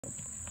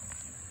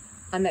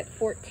I'm at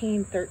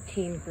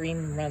 1413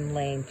 Green Run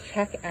Lane.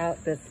 Check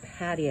out this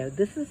patio.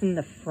 This is in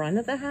the front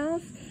of the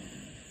house.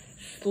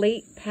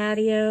 Slate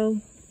patio,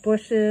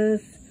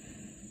 bushes,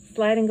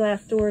 sliding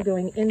glass door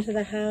going into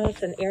the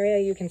house, an area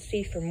you can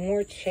see for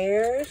more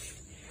chairs.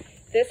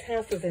 This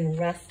house is in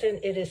Ruston.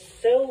 It is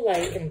so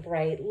light and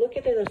bright. Look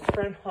at this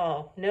front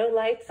hall. No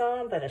lights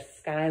on, but a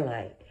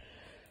skylight.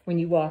 When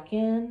you walk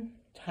in,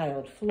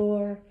 tiled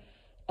floor.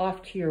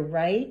 Off to your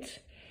right,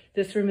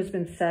 this room has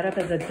been set up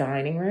as a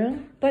dining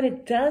room, but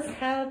it does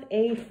have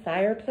a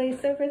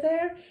fireplace over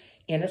there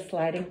and a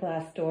sliding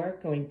glass door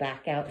going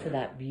back out to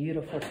that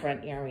beautiful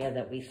front area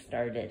that we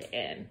started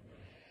in.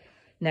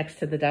 Next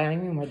to the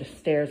dining room are the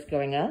stairs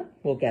going up.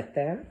 We'll get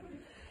there.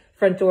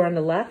 Front door on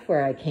the left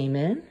where I came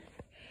in.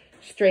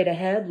 Straight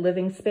ahead,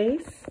 living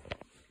space.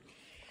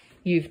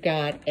 You've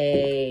got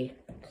a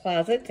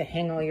closet to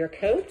hang all your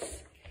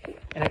coats.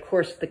 And of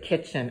course, the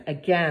kitchen.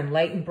 Again,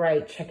 light and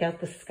bright. Check out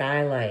the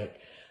skylight.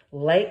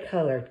 Light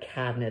colored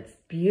cabinets,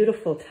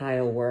 beautiful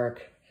tile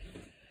work.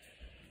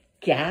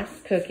 Gas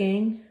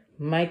cooking,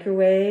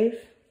 microwave.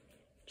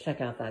 Check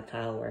out that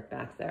tile work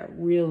back there.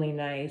 Really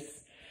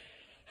nice.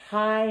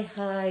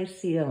 High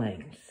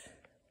ceilings.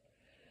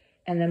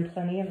 And then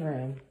plenty of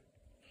room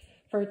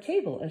for a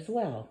table as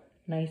well.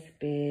 Nice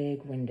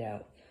big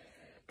window.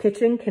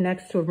 Kitchen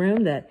connects to a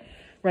room that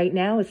right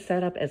now is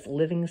set up as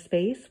living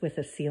space with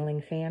a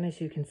ceiling fan,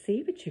 as you can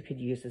see, but you could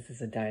use this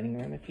as a dining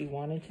room if you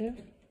wanted to.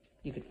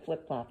 You could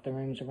flip-flop the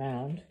rooms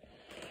around.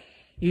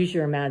 Use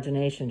your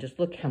imagination. Just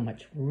look how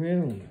much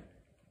room.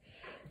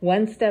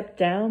 One step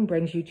down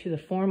brings you to the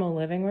formal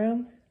living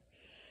room.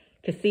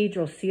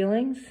 Cathedral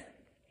ceilings.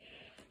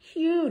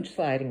 Huge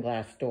sliding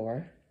glass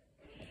door.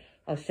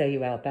 I'll show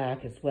you out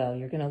back as well.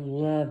 You're going to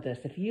love this.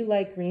 If you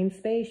like green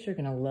space, you're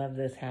going to love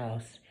this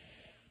house.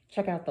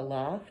 Check out the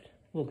loft.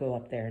 We'll go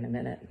up there in a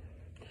minute.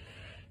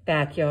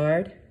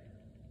 Backyard.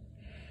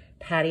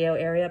 Patio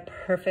area,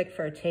 perfect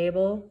for a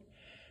table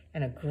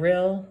and a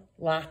grill.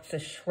 Lots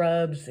of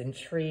shrubs and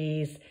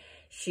trees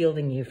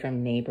shielding you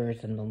from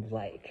neighbors and the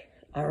like.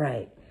 All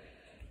right,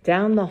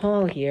 down the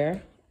hall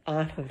here,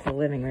 off of the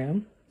living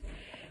room,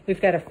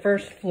 we've got a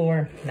first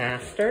floor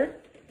master.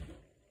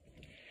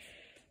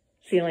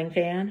 Ceiling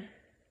fan,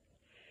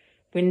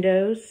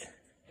 windows,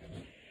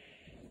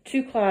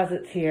 two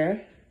closets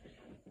here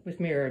with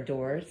mirror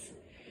doors.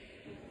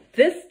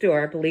 This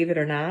door, believe it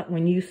or not,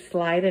 when you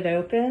slide it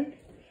open,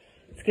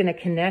 it's going to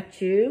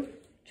connect you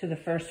to the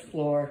first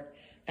floor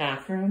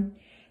bathroom.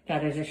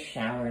 That is a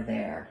shower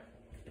there.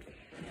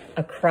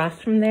 Across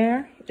from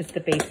there is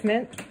the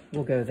basement.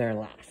 We'll go there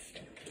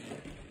last.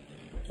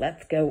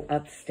 Let's go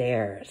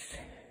upstairs.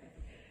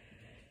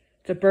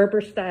 It's a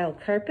Berber style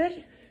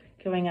carpet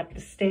going up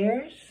the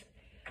stairs.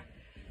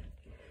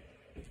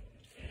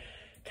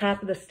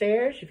 Top of the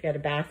stairs, you've got a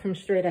bathroom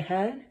straight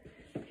ahead.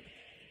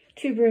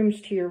 Two rooms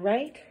to your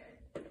right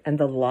and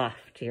the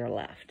loft to your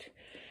left.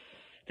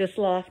 This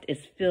loft is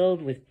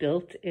filled with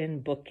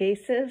built-in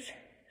bookcases.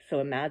 So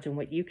imagine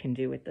what you can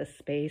do with this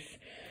space.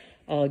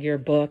 All your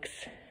books,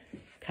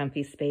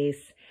 comfy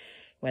space,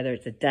 whether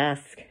it's a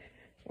desk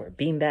or a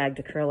beanbag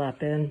to curl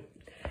up in.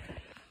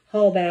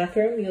 Hall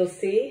bathroom, you'll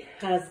see,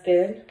 has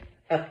been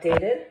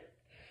updated.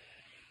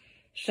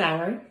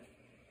 Shower.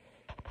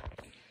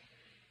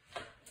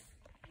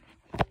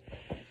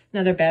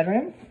 Another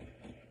bedroom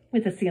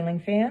with a ceiling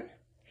fan.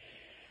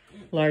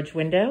 Large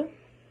window.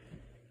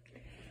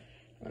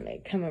 Let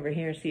me come over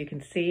here so you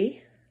can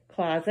see.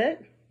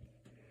 Closet.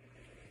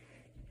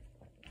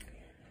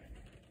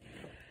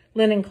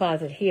 Linen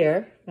closet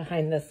here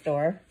behind this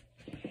door.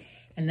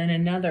 And then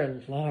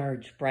another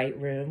large bright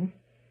room.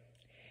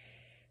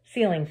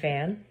 Ceiling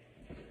fan.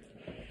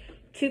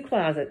 Two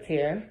closets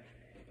here.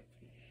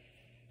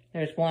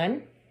 There's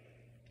one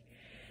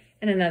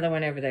and another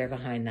one over there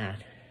behind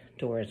that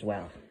door as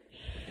well.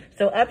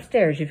 So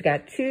upstairs, you've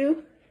got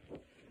two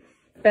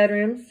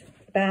bedrooms,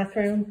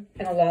 bathroom,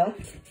 and a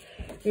loft.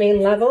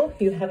 Main level,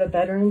 you have a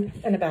bedroom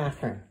and a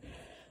bathroom.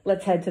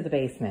 Let's head to the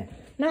basement.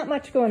 Not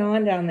much going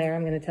on down there,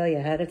 I'm going to tell you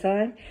ahead of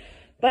time,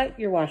 but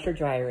your washer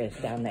dryer is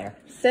down there.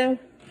 So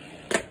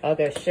I'll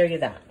go show you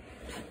that.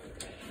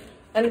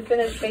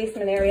 Unfinished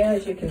basement area,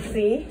 as you can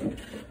see,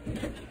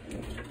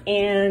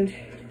 and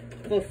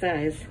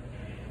full-size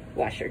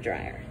washer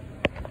dryer.